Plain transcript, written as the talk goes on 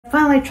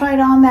Finally tried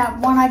on that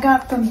one I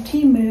got from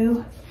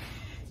Temu.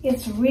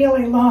 It's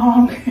really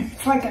long.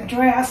 It's like a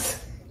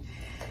dress.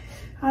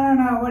 I don't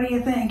know, what do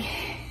you think?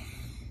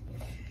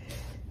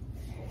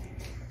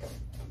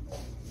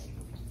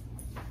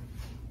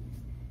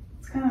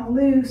 It's kind of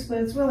loose, but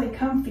it's really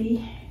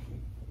comfy.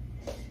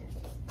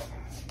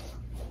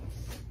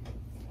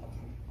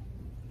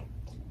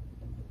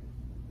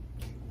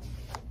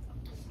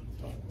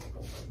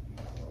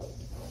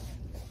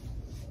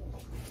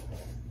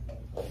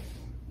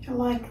 I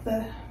like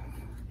the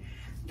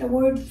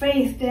word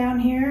faith down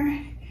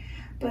here,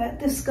 but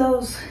this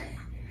goes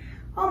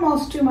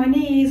almost to my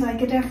knees. I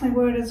could definitely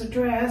wear it as a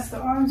dress. The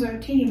arms are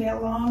a teeny bit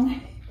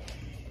long.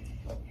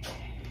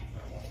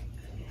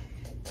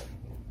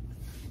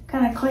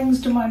 Kind of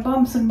clings to my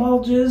bumps and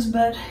bulges,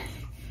 but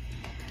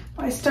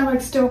my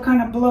stomach's still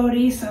kind of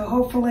bloaty, so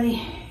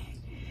hopefully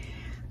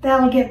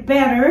that'll get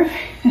better.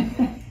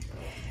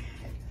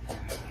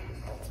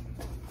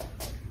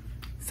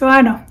 So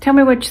I don't know, tell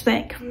me what you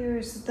think.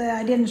 Here's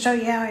I didn't show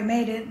you how I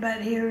made it,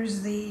 but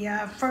here's the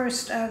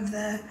first of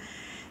the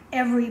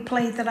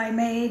Everyplate that I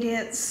made.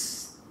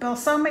 It's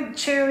balsamic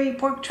cherry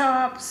pork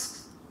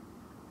chops,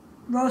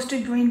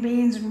 roasted green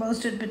beans, and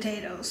roasted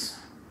potatoes.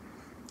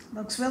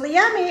 Looks really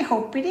yummy,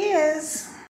 hope it is.